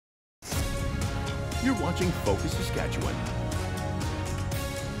You're watching Focus Saskatchewan.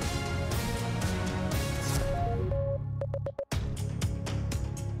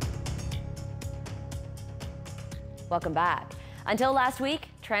 Welcome back. Until last week,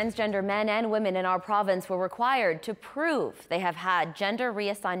 transgender men and women in our province were required to prove they have had gender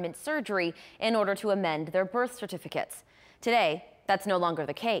reassignment surgery in order to amend their birth certificates. Today, that's no longer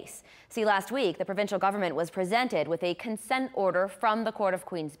the case. See, last week, the provincial government was presented with a consent order from the Court of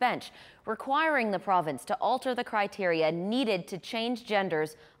Queen's Bench requiring the province to alter the criteria needed to change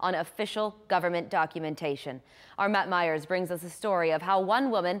genders on official government documentation. Our Matt Myers brings us a story of how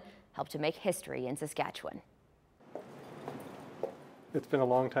one woman helped to make history in Saskatchewan. It's been a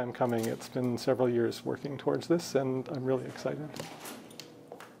long time coming. It's been several years working towards this, and I'm really excited.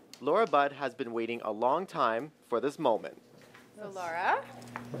 Laura Budd has been waiting a long time for this moment. So Laura,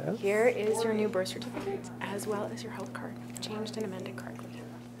 Yes. here is your new birth certificate as well as your health card, changed and amended correctly.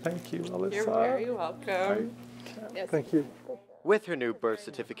 Thank you, Alyssa. You're very welcome. Yes. Thank you. With her new birth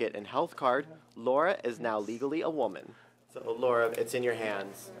certificate and health card, Laura is now legally a woman. So Laura, it's in your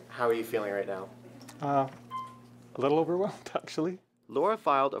hands. How are you feeling right now? A little overwhelmed, actually. Laura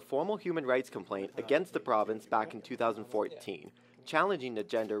filed a formal human rights complaint against the province back in 2014, challenging the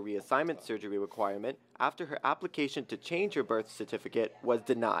gender reassignment surgery requirement after her application to change her birth certificate was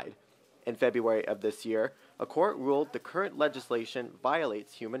denied. In February of this year, a court ruled the current legislation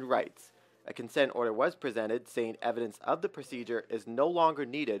violates human rights. A consent order was presented saying evidence of the procedure is no longer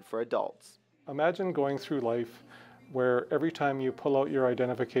needed for adults. Imagine going through life where every time you pull out your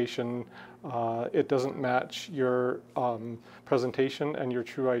identification, it doesn't match your presentation and your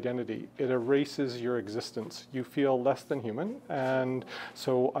true identity. It erases your existence. You feel less than human, and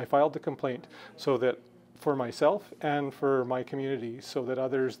so I filed the complaint so that for myself and for my community, so that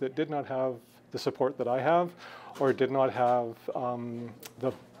others that did not have the support that I have or did not have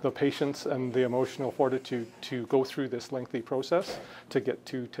the patience and the emotional fortitude to go through this lengthy process to get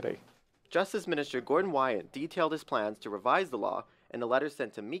to today. Justice Minister Gordon Wyatt detailed his plans to revise the law in a letter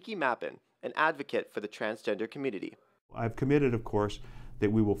sent to Miki Mappin, an advocate for the transgender community. I've committed, of course, that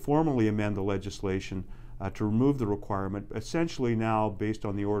we will formally amend the legislation to remove the requirement, essentially now based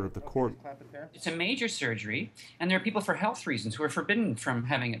on the order of the court. It's a major surgery, and there are people for health reasons who are forbidden from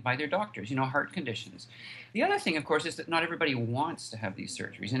having it by their doctors, heart conditions. The other thing, of course, is that not everybody wants to have these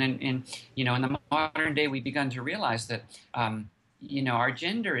surgeries. And in the modern day, we've begun to realize that our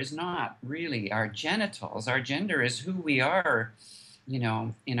gender is not really our genitals. Our gender is who we are,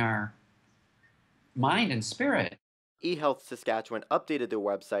 in our mind and spirit. eHealth Saskatchewan updated their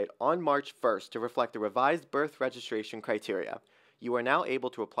website on March 1st to reflect the revised birth registration criteria. You are now able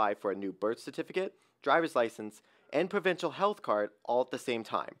to apply for a new birth certificate, driver's license, and provincial health card all at the same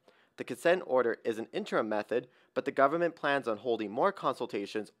time. The consent order is an interim method, but the government plans on holding more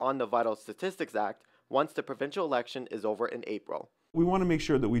consultations on the Vital Statistics Act once the provincial election is over in April. We want to make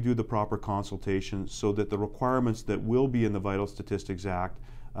sure that we do the proper consultation so that the requirements that will be in the Vital Statistics Act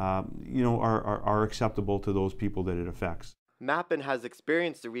are acceptable to those people that it affects. Mappin has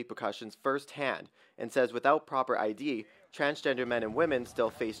experienced the repercussions firsthand and says without proper ID, transgender men and women still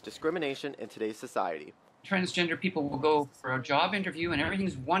face discrimination in today's society. Transgender people will go for a job interview and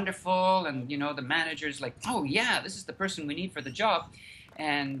everything's wonderful, and the manager's like, oh yeah, this is the person we need for the job,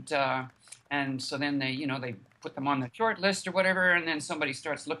 and so then they put them on the short list or whatever, and then somebody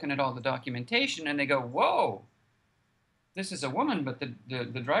starts looking at all the documentation and they go, whoa, this is a woman, but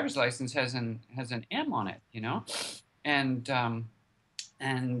the driver's license has an M on it,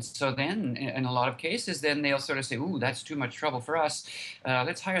 and so then in a lot of cases, then they'll sort of say, ooh, that's too much trouble for us.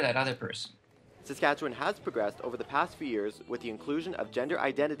 Let's hire that other person. Saskatchewan has progressed over the past few years with the inclusion of gender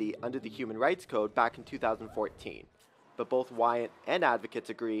identity under the Human Rights Code back in 2014. But both Wyatt and advocates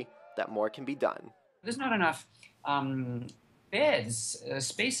agree that more can be done. There's not enough beds,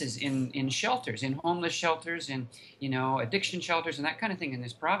 spaces in shelters, in homeless shelters, in addiction shelters and that kind of thing in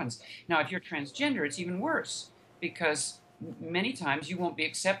this province. Now, if you're transgender, it's even worse because many times you won't be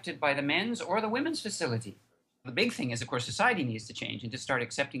accepted by the men's or the women's facility. The big thing is, of course, society needs to change and to start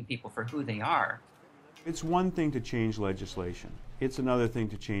accepting people for who they are. It's one thing to change legislation. It's another thing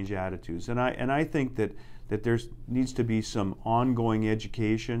to change attitudes. And I think that there needs to be some ongoing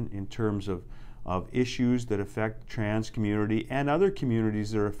education in terms of issues that affect trans community and other communities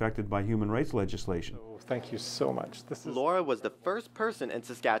that are affected by human rights legislation. So thank you so much. Laura was the first person in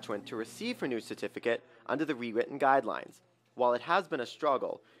Saskatchewan to receive her new certificate under the rewritten guidelines. While it has been a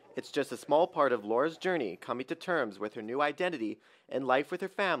struggle, it's just a small part of Laura's journey coming to terms with her new identity and life with her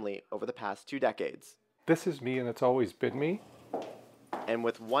family over the past 2 decades. This is me, and it's always been me. And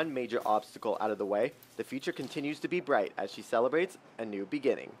with one major obstacle out of the way, the future continues to be bright as she celebrates a new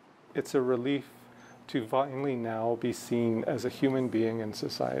beginning. It's a relief to finally now be seen as a human being in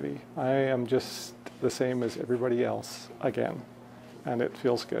society. I am just the same as everybody else again, and it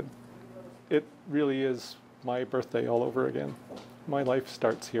feels good. It really is my birthday all over again. My life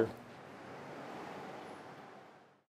starts here.